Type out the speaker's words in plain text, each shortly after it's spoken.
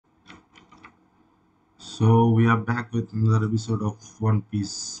So we are back with another episode of One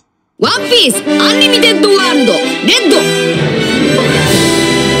Piece. ワンピースアンリミテッドワールドレッド。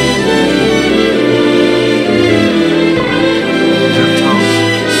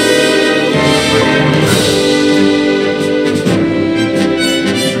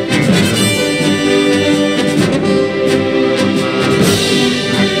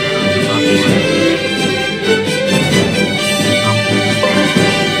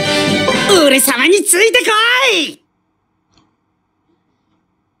俺様についてこい。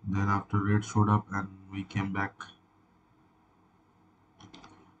 Then after Red showed up and we came back.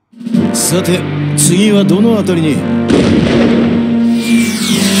 さて次はどのあたりに。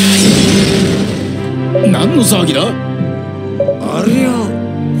何の騒ぎだ。ありゃ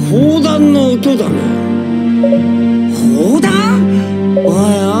砲弾の音だな。砲弾？おい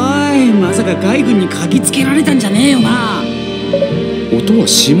おい、まさか海軍に嗅ぎつけられたんじゃねえよな。音は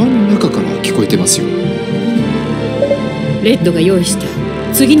島の中から聞こえてますよ。レッドが用意した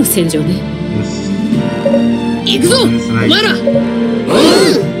次の戦場ね。行くぞお前ら。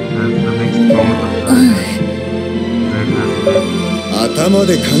頭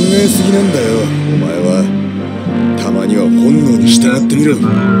で考えすぎなんだよお前は。たまには本能に従ってみろ。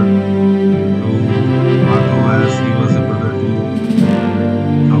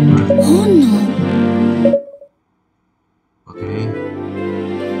本能。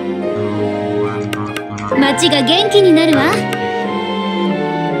街が元気になるわ。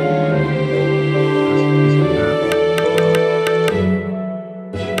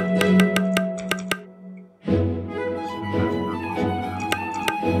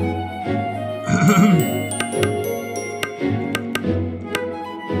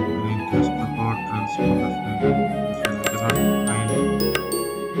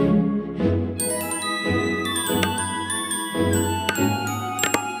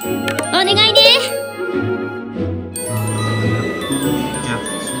お願いね。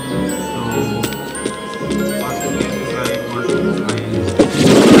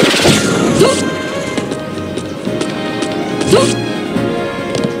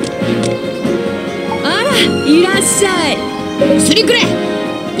あら、いらっしゃい。薬くれ。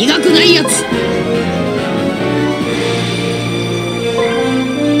苦くないやつ。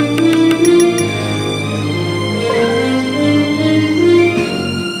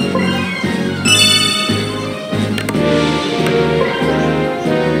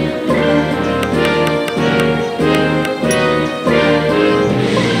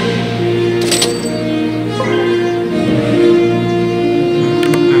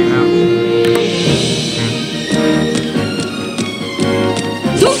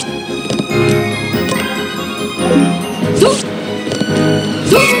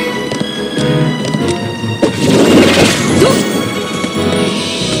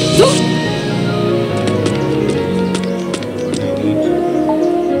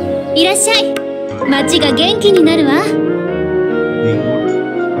いらっしゃい。街が元気になるわ。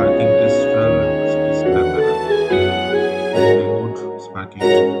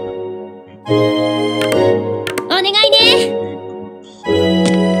お願いね。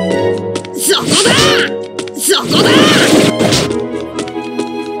そこだ。そこだ。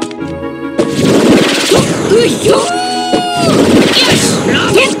うひょ。よし、ロ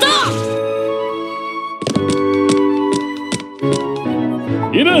ケット。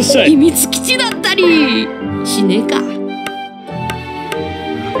いらっしゃい。秘密基地だったりしねえか。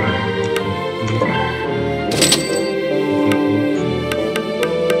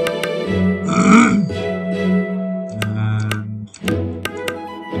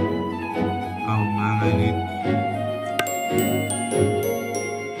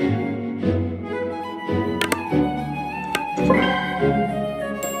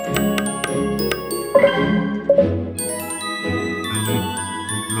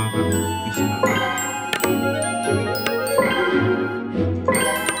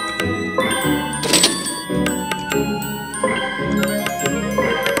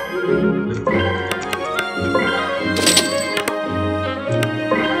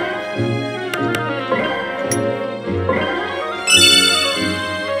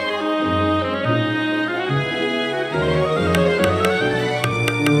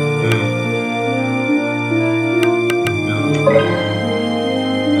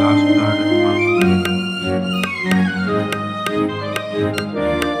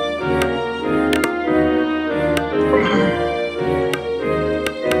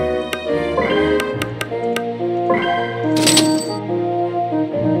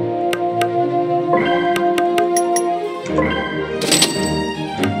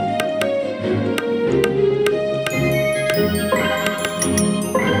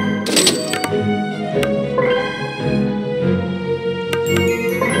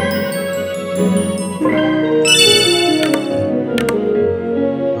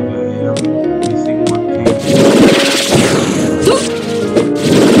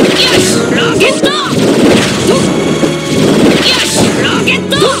ロケット。よし、ロケッ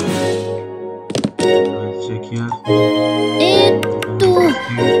ト。Let's check here.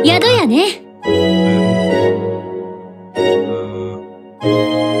 宿やね。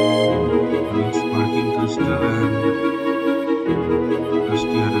It's parking crystal and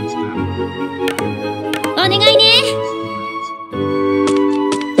rusty iron scrap. お願いね。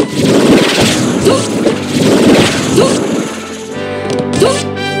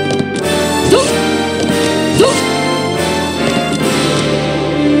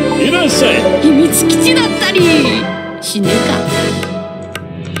いらっしゃい。秘密基地だったりしねえか。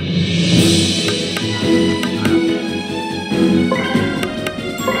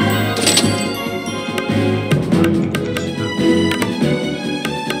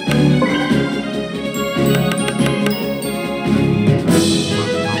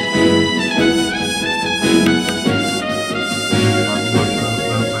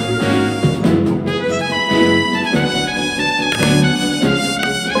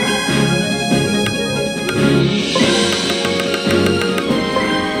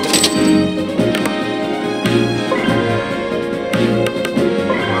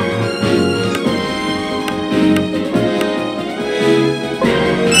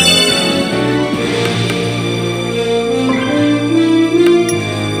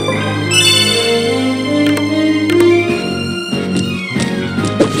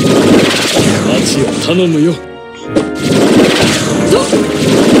頼むよ。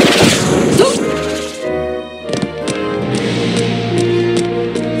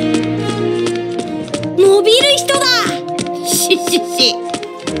伸びる人だ。ししし。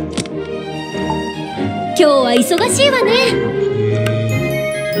今日は忙しいわね。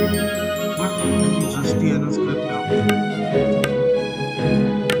Rusty iron scrap now.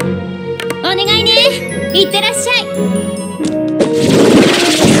 お願いね。いってらっしゃい。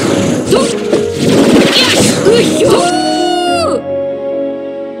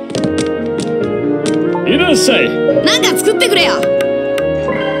いらっしゃい。なんか作ってくれよ。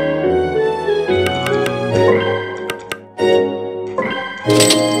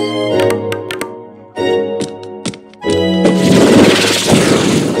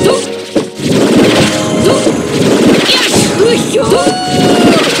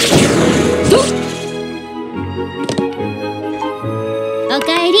おか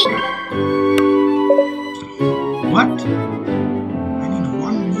えり。What? I need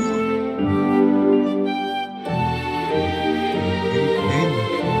one more. And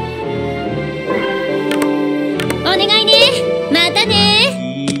お願いね。またね。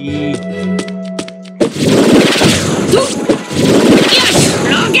よし、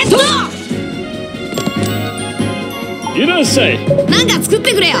ロケット。いらっしゃい。なんか作っ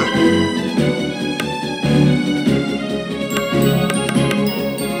てくれよ。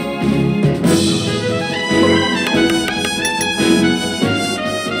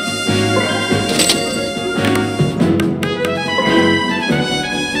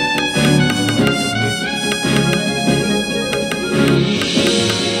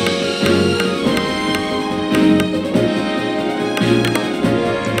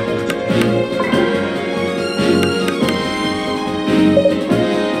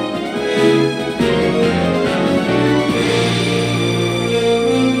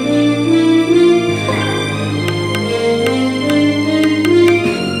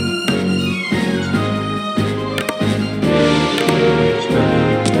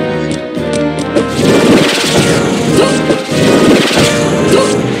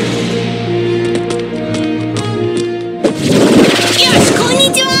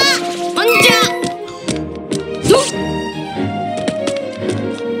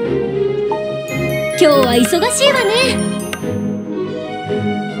今日は忙しいわね。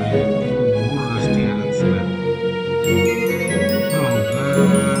more rusty iron scrap. Oh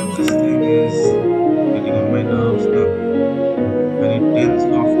man, this thing is getting on my nerves now. I need tens of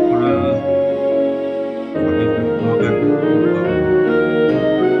coral, 40 block and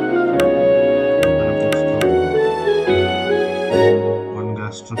one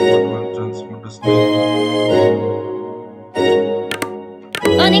gas tripod, one transporter snake.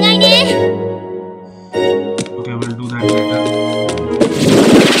 お願いね。Okay, we'll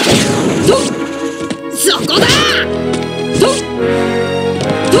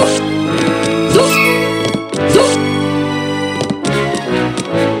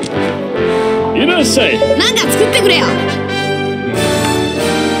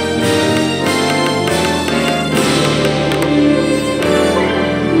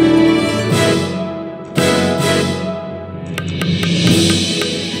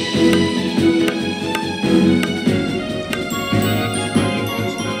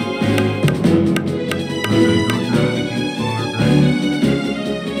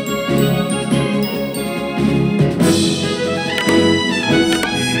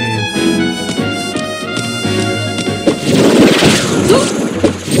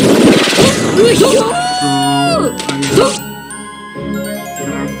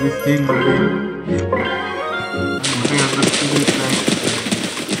this thing earlier. And what I understood is that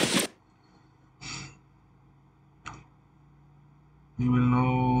you will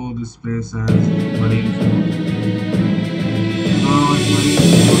know this place as Marine Fort. No, it's Marine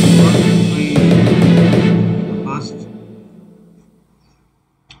Fort. The first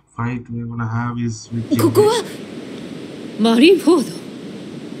fight we're gonna have is with Jim. ここはマリンフォード。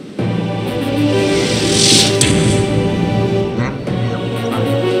 Then we have to fight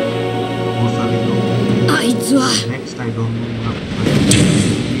Rosalino. あいつは Next, I don't know what to fight.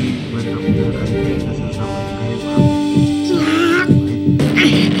 We went up there. I think this is how I came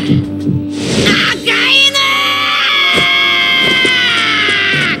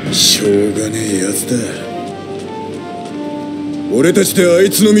up. しょうがねえやつだ。俺たちであい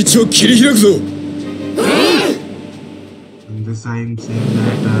つの道を切り開くぞ。And this I'm saying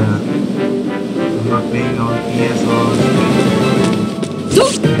that I'm not playing on PS or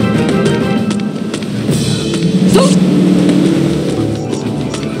Switch. So this is a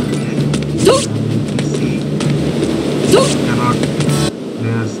PC cannot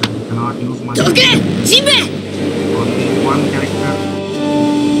players cannot use my どけジンベエ only one character.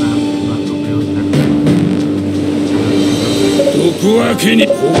 I'm not to play with that. 毒明けに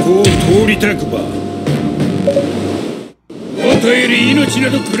ここを通りたくば。もとより命な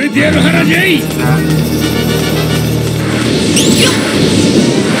どくれてやる腹じゃい。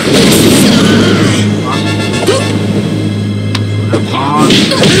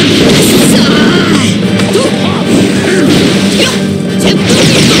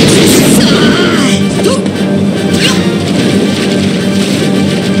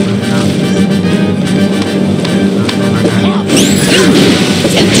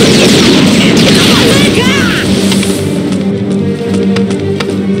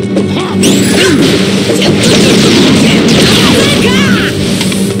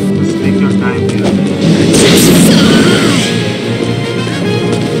 Just take your time here. Don't just rush into attack.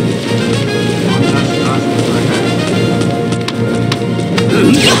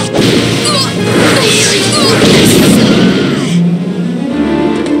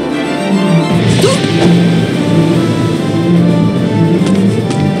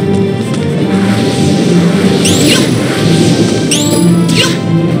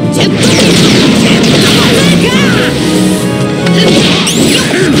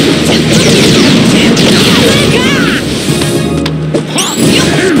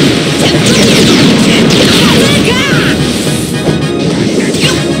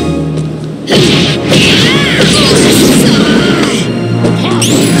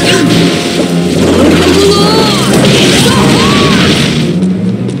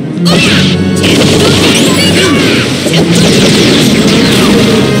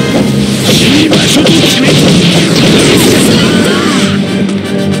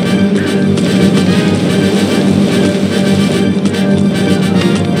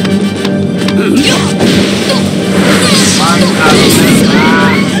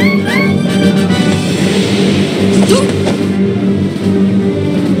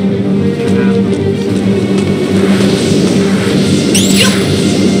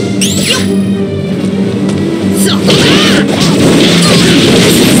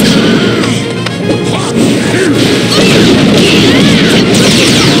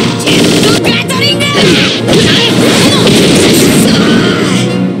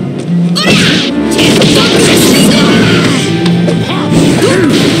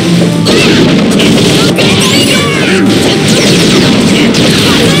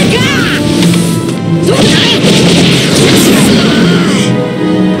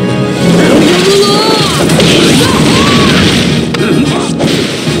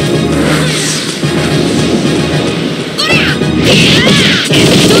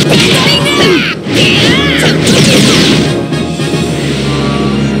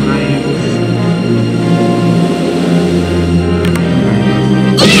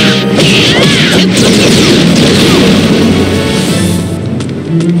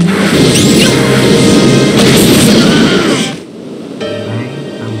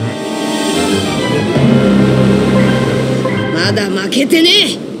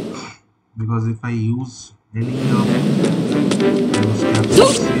 Because if I use any of those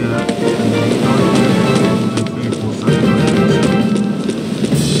capsules here, I feel for some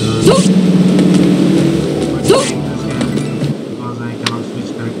because I cannot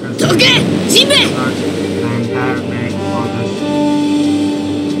switch characters. The entire deck for this.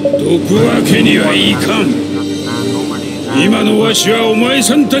 毒明けにはいかん。今のわしはお前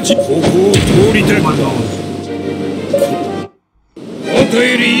さんたちここを通りたくば。もこと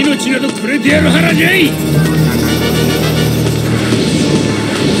より命などくれてやる腹じゃい。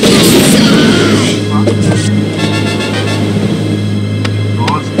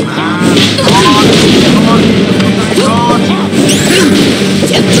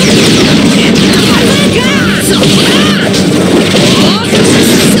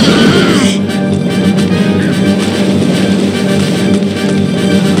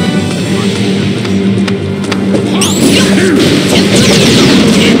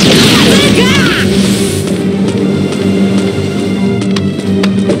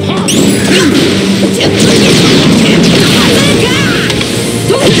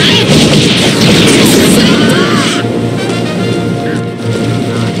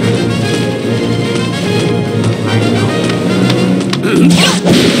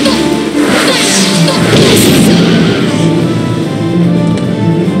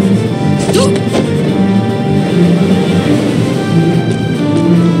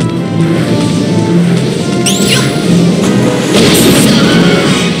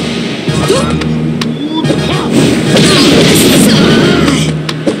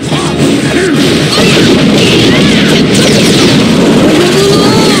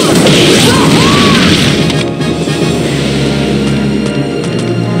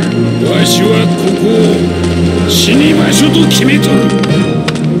わしはここを死に場所と決めとる。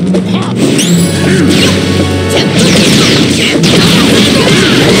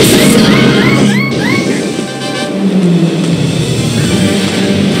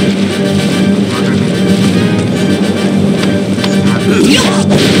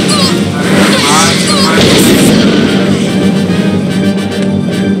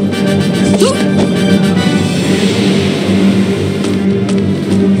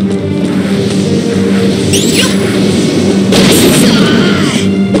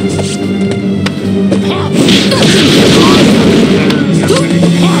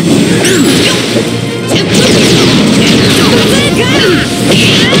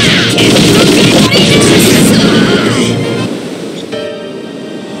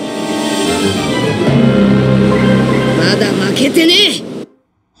まだ負けてねえ。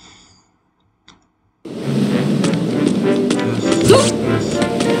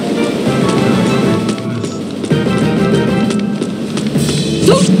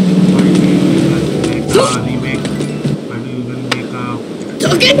ど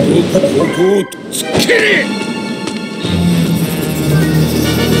け！ここをつけれ！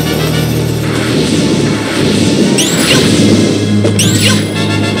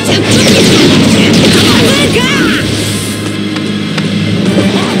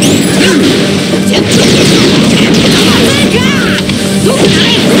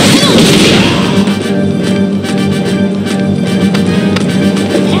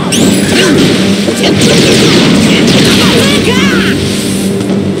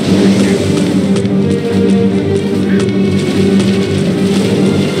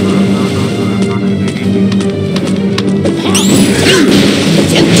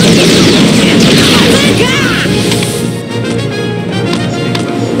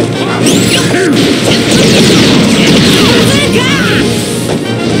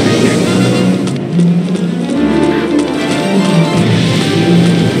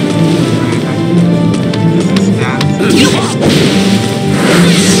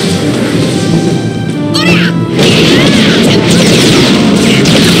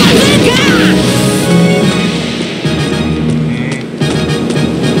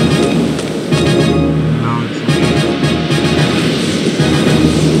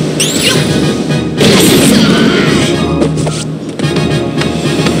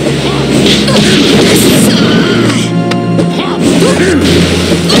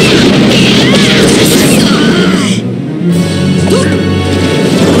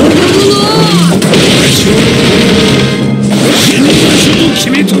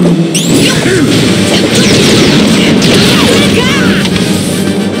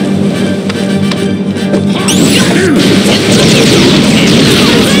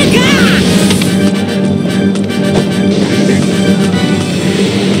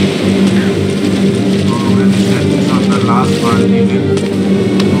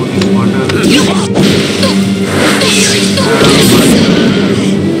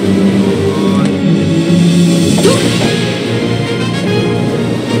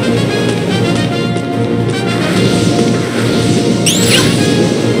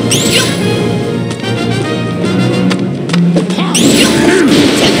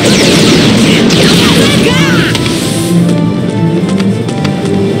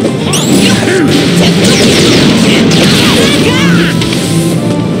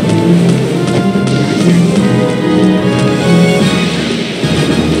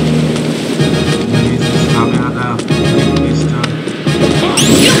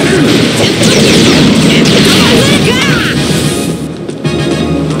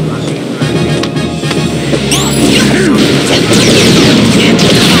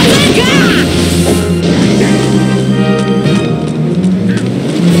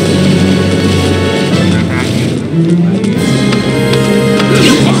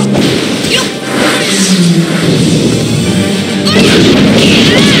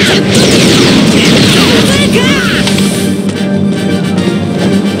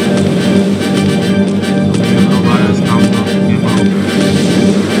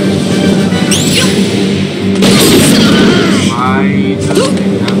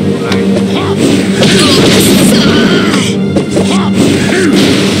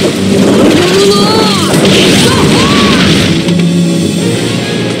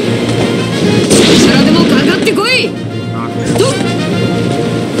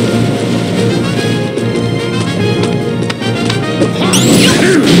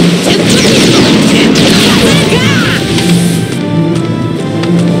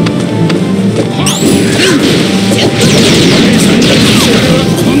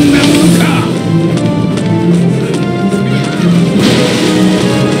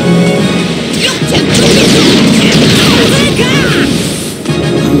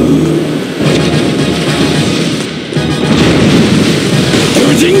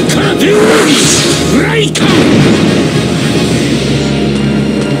空手フライカン。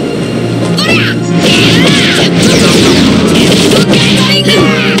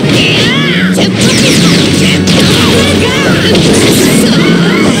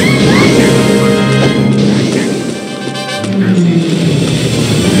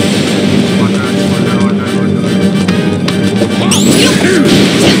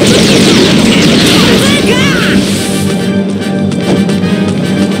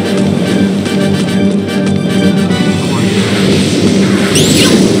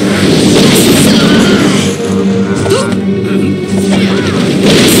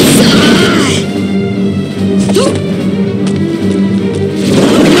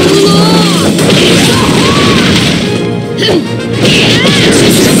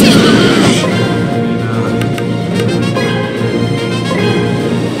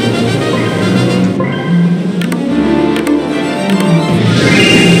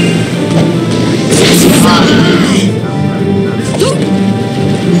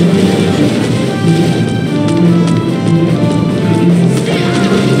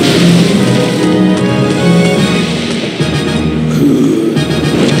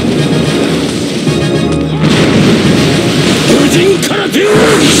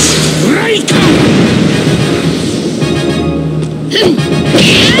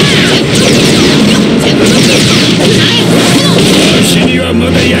私にはま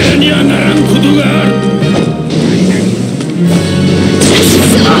だやらにはならんことがある。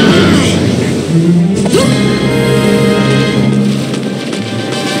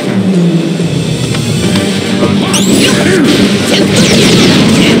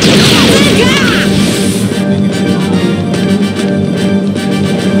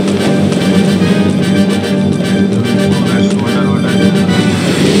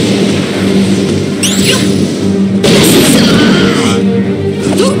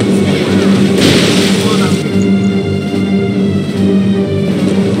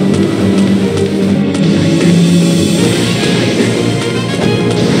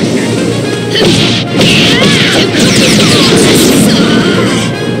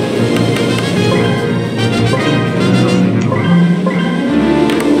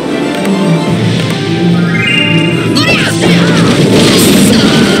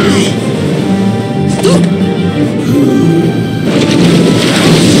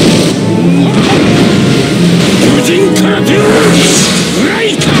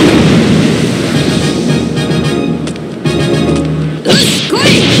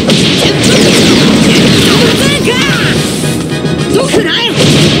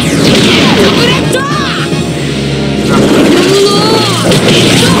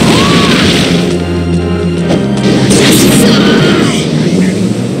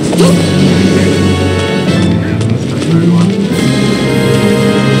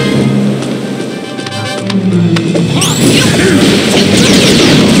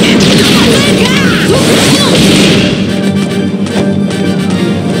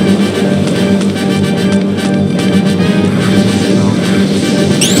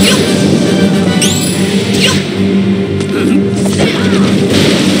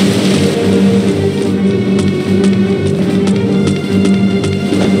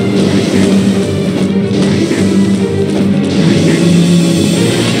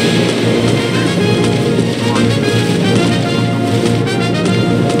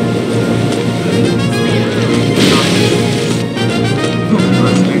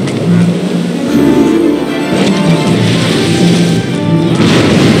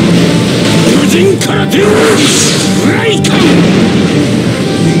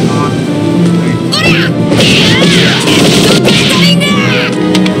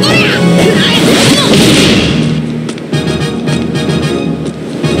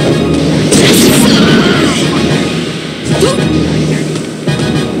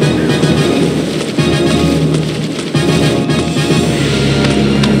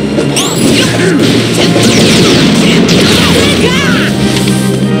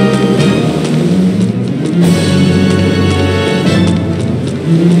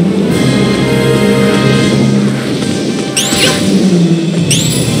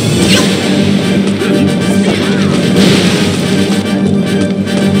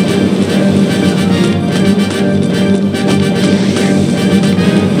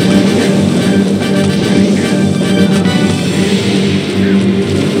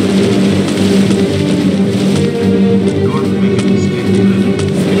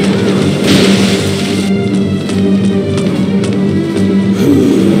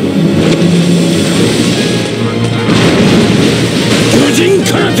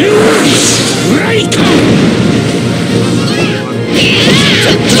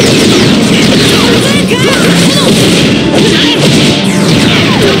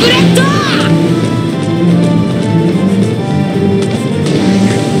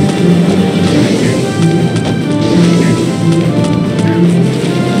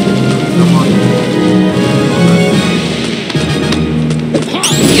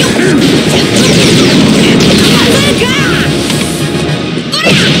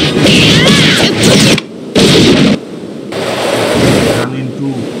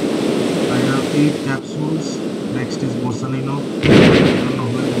only know. I don't know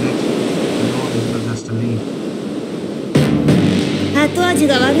who is next. I know this was just a lead. 後味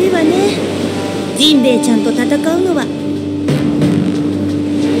が悪いわね。ジンベエちゃんと戦うのは。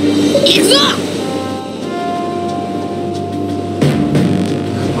行くぞ。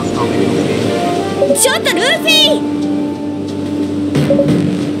Must stop you, Luffy. ちょっとルフィ。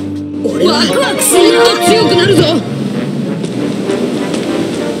ワクワクすると強くなるぞ。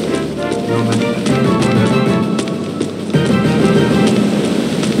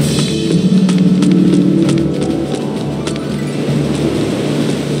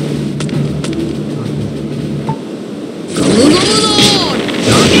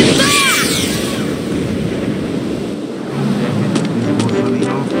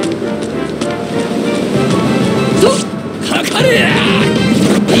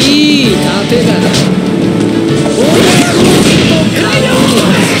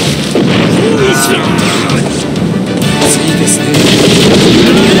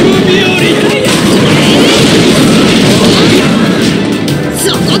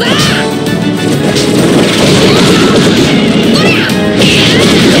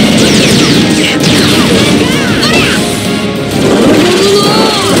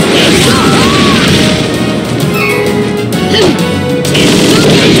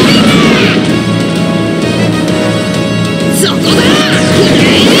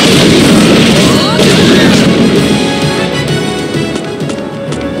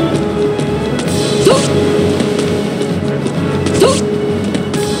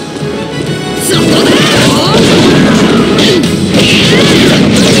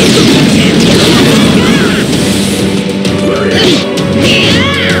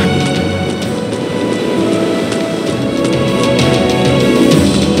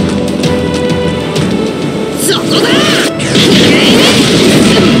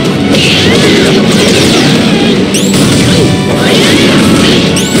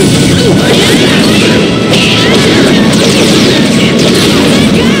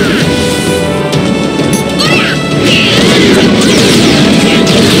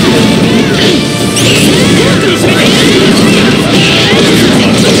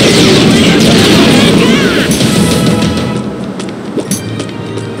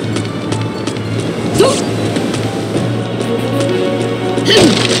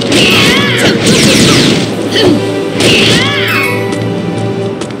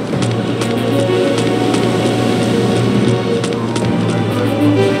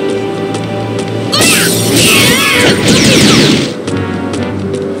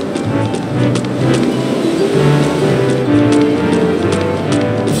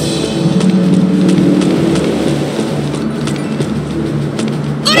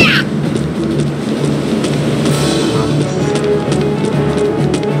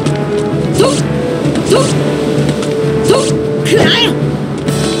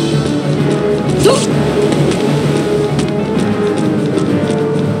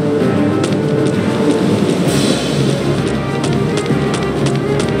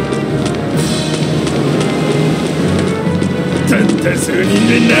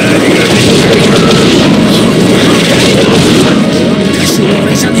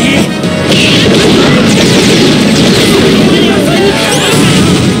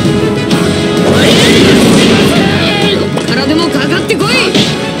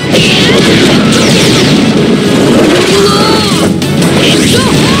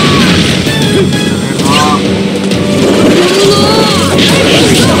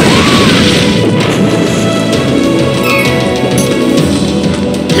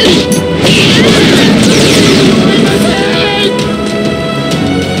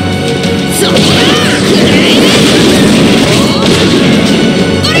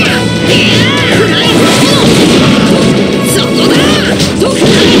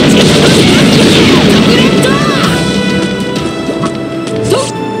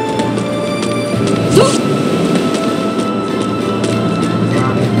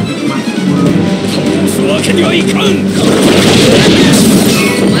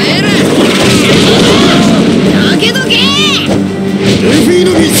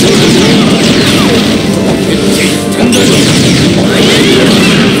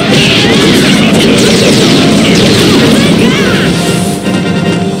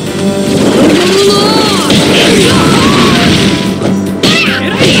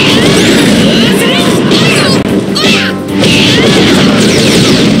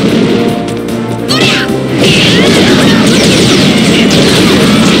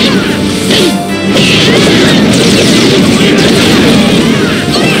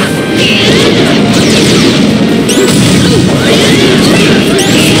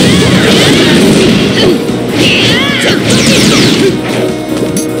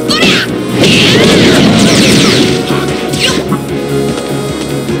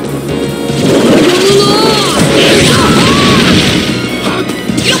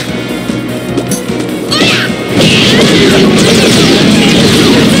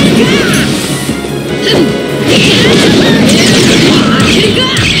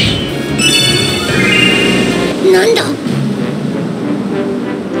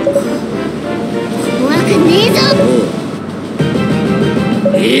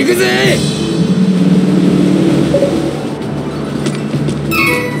くぜ。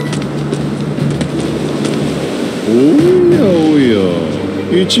おやお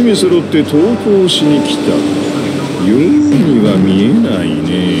や、一味揃って投稿しに来た。ようには見えないね。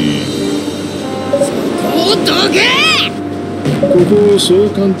おっどけ。ここをそう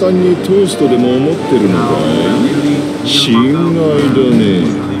簡単に通すとでも思ってるのかい？心外だね。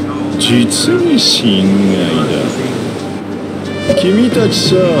実に心外だ。君たち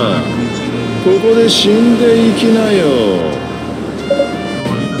さ、ここで死んでいきなよ。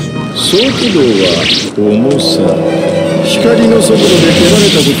速度は重さ、光の速度で蹴られ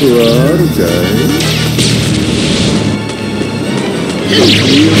たことはあるかい？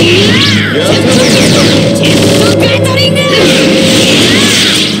やったジェットガトリング。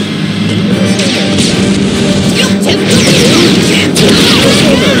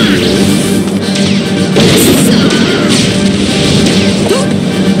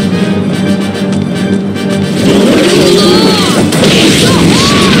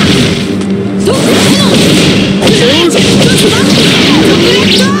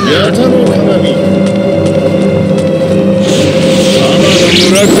やたの花火。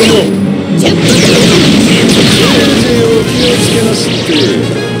村雲。先生を気をつけなすって。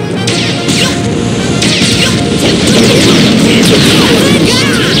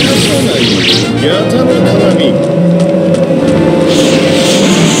やたの花火。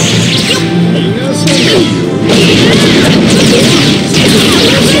逃がさないよ。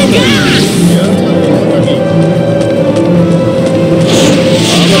やたの花火。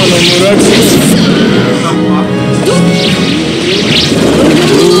天の村雲。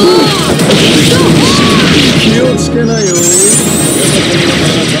気をつけなよ。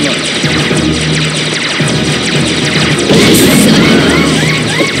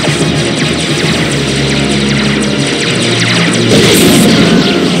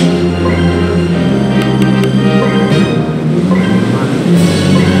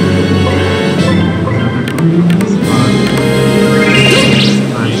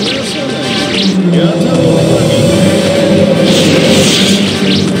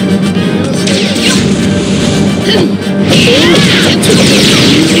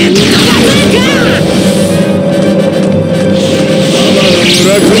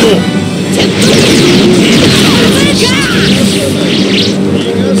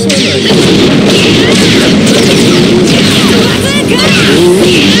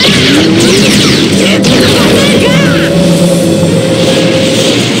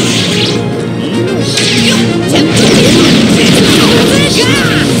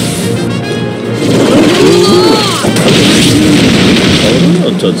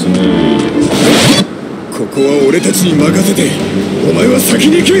ここは俺たちに任せて、お前は先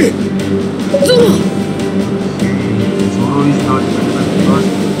に行け。ゾロ。Zoro is not because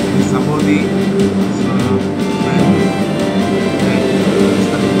he support the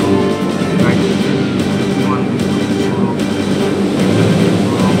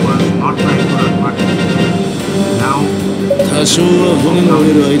not my good, but now 多少は骨が折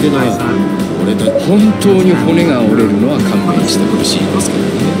れる相手だ。俺たち本当に骨が折れるのは勘弁してほしいですけどね。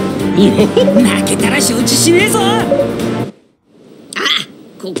負けたら承知しねえぞ。あ、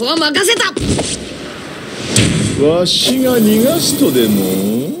ここは任せた。わしが逃がすとで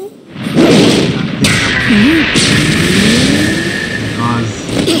も？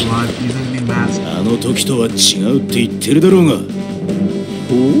あの時とは違うって言ってるだろうが。おお、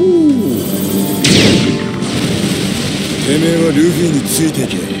てめえはルフィについてい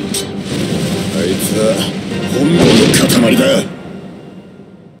け。あいつは本能の塊だ。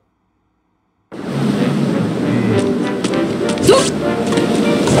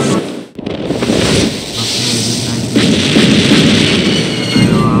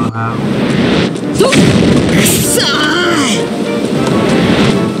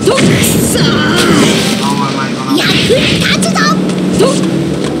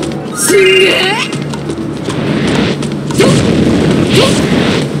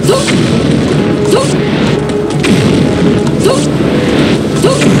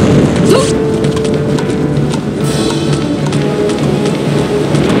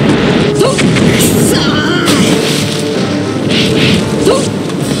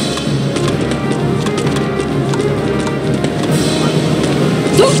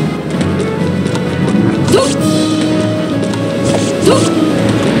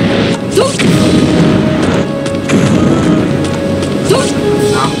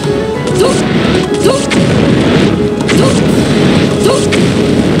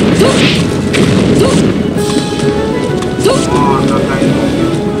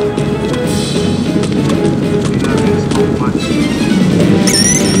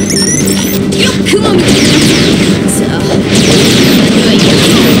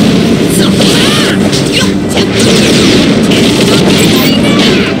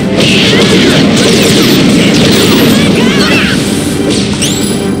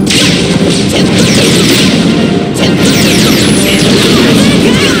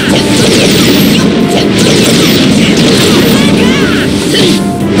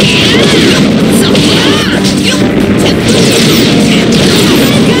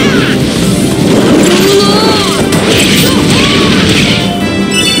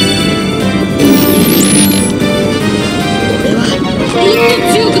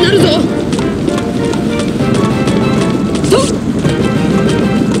るぞ。と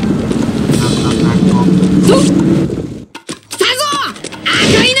来たぞ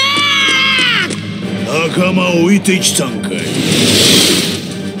赤いね。仲間置いてきたんかい。ま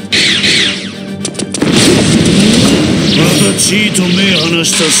たチーと目離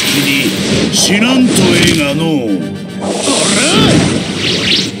した隙に死なんとええがのう。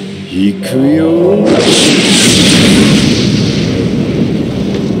行くよ。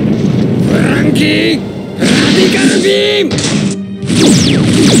フランキーラディカルビーム。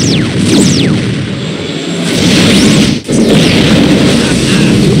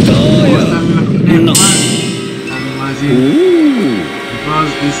どうよ。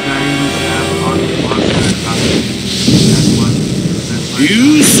Because this guy was not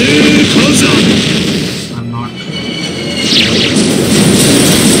流星火山。I'm not.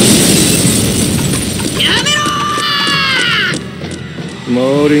 やめろ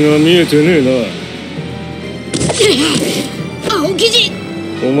周りが見えてねえ青生地。な。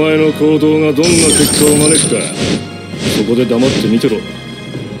お前の行動がどんな結果を招くか、そこで黙って見てろ。ル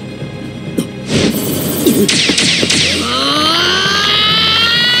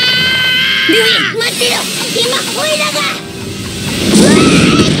イ待ってろ。今オイラが。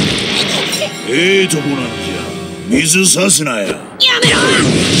ええとこなんじゃ。水さすなや。やめろ。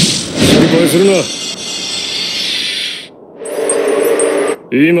心配するな。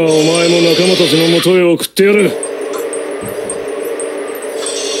今お前も仲間たちのもとへ送ってやる。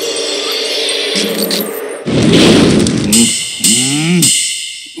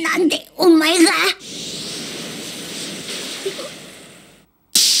なんでお前が。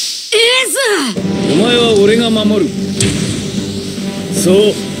エース。お前は俺が守る。そ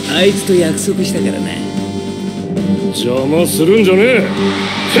うあいつと約束したからな。邪魔するんじゃねえ。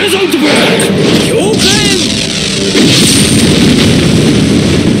フェザントブレーク。強化炎。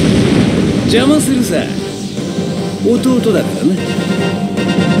邪魔するさ。弟だからな。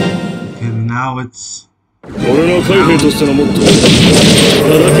And now it's. 俺の海兵としてのモットー、叩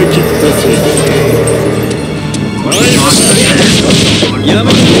け切ったせい。や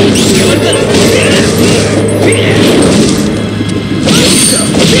めろ。言われたら。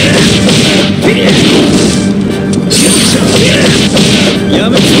や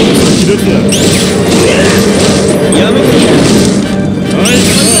めろ。やめろ。はい。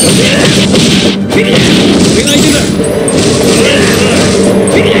俺がいてだ。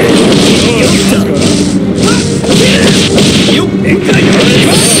よっ。宴会。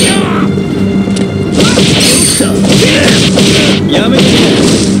やめろ。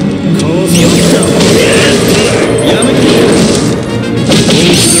かわすよ。やめろ。本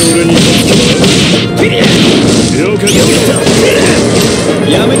気で俺に勝つか。了解だ。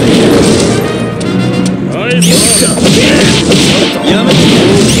やめろ。はい、やめろ。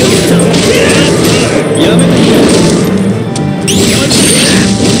やめろ。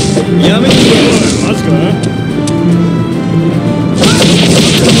やめろ。マジか。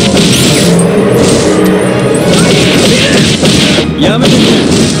やめろ。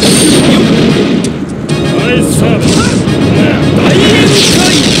ナイスサーブ。大宴会。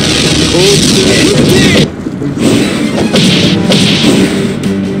こうして。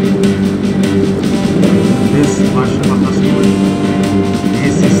This Martian must be.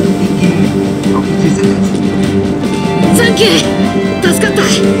 This is speaking of physics. サンキュー。助かった。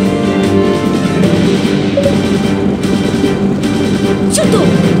ちょっと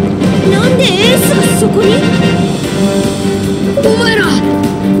なんでエースがそこに。お前らあ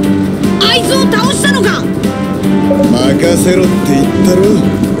いつを倒したのか。任せろって言ったろ。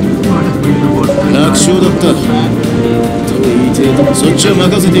楽勝だったと言いてえとそっちは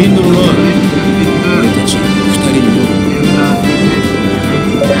任せていいんだろうな。俺たち二人にも。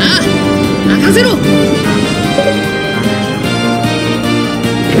ああ任せろ。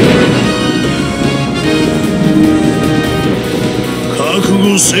覚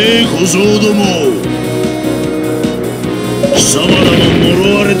悟せえ小僧ども。貴様らの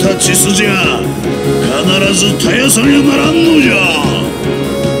呪われた血筋じゃ必ず絶やさにゃならんのじゃ。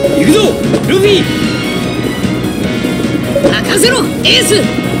行くぞルフィ。任せろエース。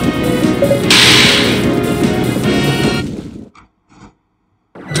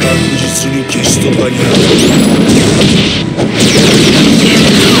確実に消し飛ばにある。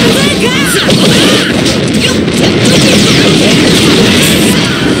よ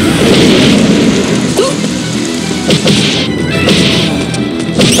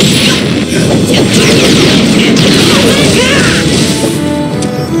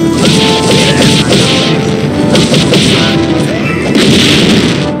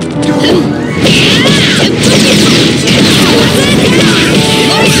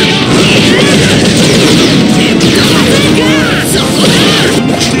し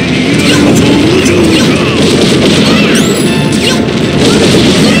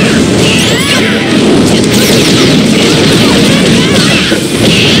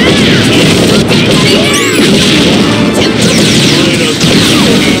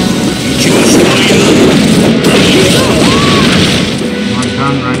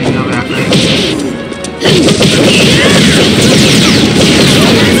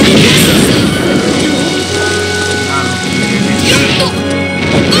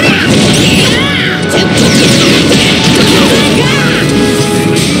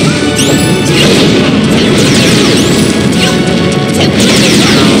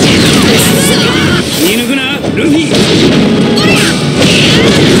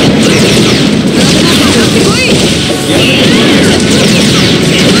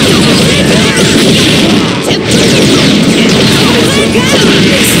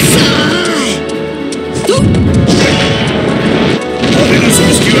雨の葬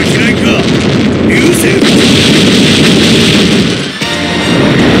式は嫌いか流星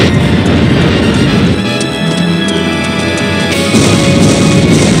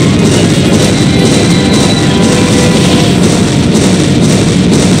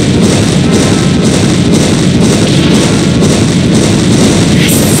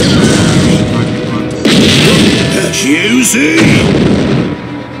消えうせ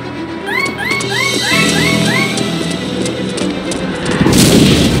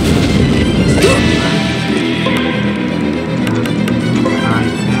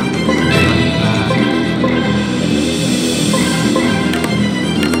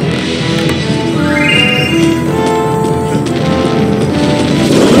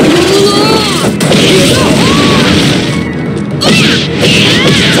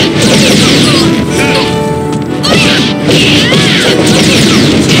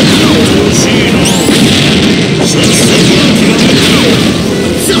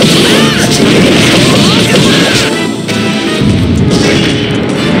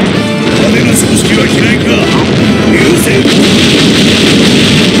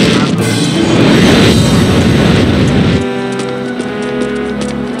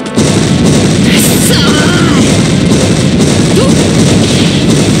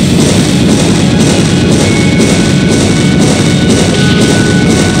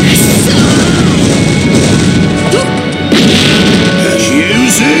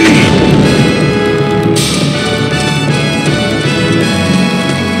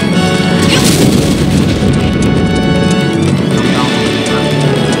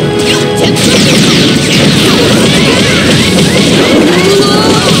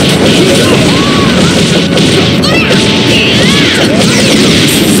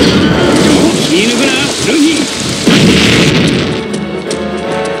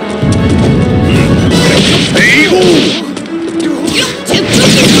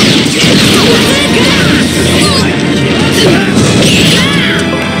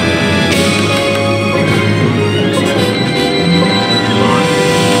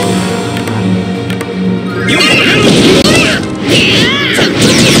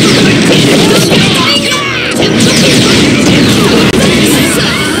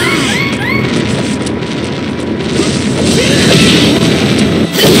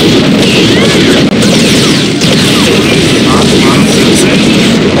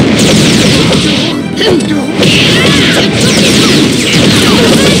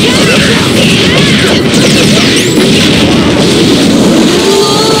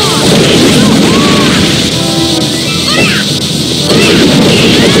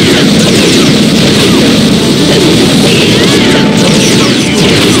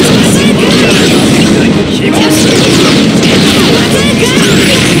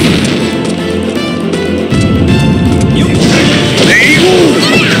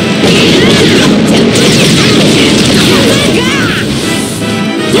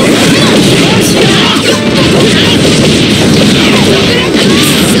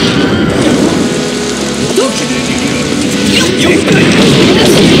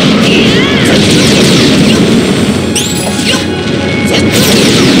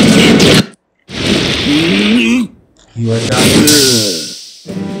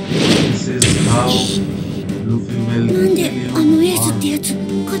なんであのエースってやつ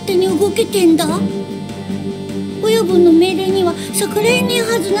勝手に動けてんだ？親分の命令には逆らえねえ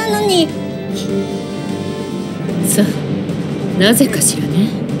はずなのに。さあ、なぜかしらね。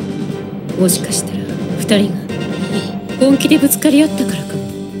もしかしたら二人が本気でぶつかり合ったからかも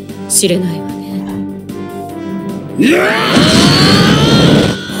しれないわね。本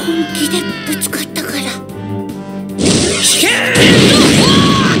気でぶつかったから。わ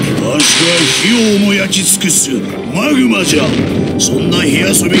しは火をも焼き尽くすマグマじゃ。そんな火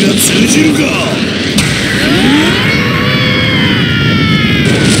遊びが通じるか。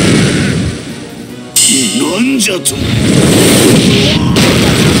なんじゃと。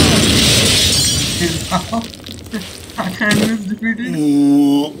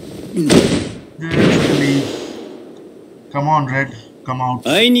Come on, Red. Come out.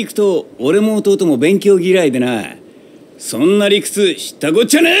 あいに行くと俺も弟も勉強嫌いでな。そんな理屈知ったこっ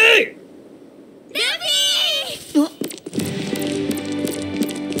ちゃねえ。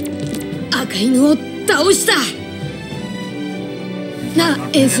赤犬を倒した。なあ、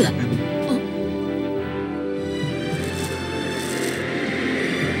エース。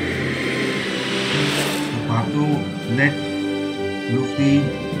Let Luffy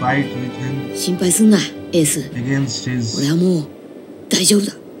fight with him 心配すんな、エース。 against his 俺はもう大丈夫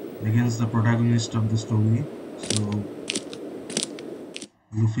だ。 against the protagonist of the story. So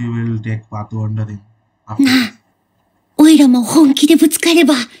Luffy will take Pato under him. なあ、オイラも本気でぶつかれ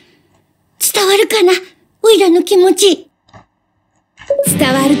ば、伝わるかな、オイラの気持ち。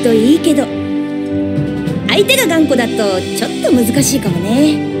伝わるといいけど、相手が頑固だとちょっと難しいかも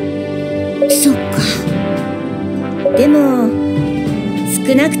ね。そっか。でも、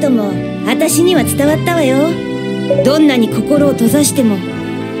少なくとも私には伝わったわよ。どんなに心を閉ざしても、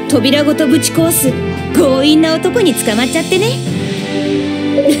扉ごとぶち壊す強引な男に捕まっちゃってね。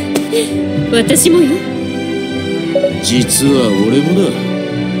私もよ。実は俺もだ。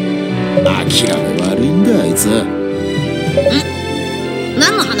諦め悪いんだあいつは。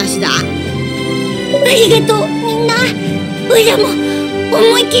何の話だ？ありがとうみんな。オイラも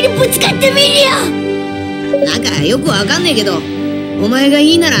思いっきりぶつかってみるよ。なんかよくわかんねえけど、お前が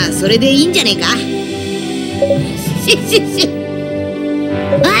いいならそれでいいんじゃねえか。あ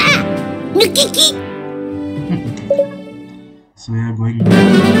あ、抜きき。So we are going. I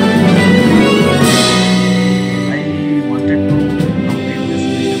wanted to complete this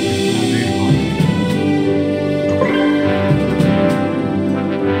mission with no great God.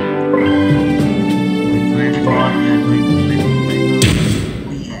 I thought we are going to play.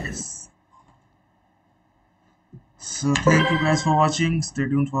 Yes. So thank you guys for watching. Stay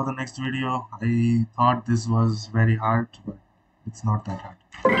tuned for the next video. I thought this was very hard, but it's not that hard.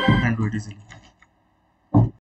 You can do it easily.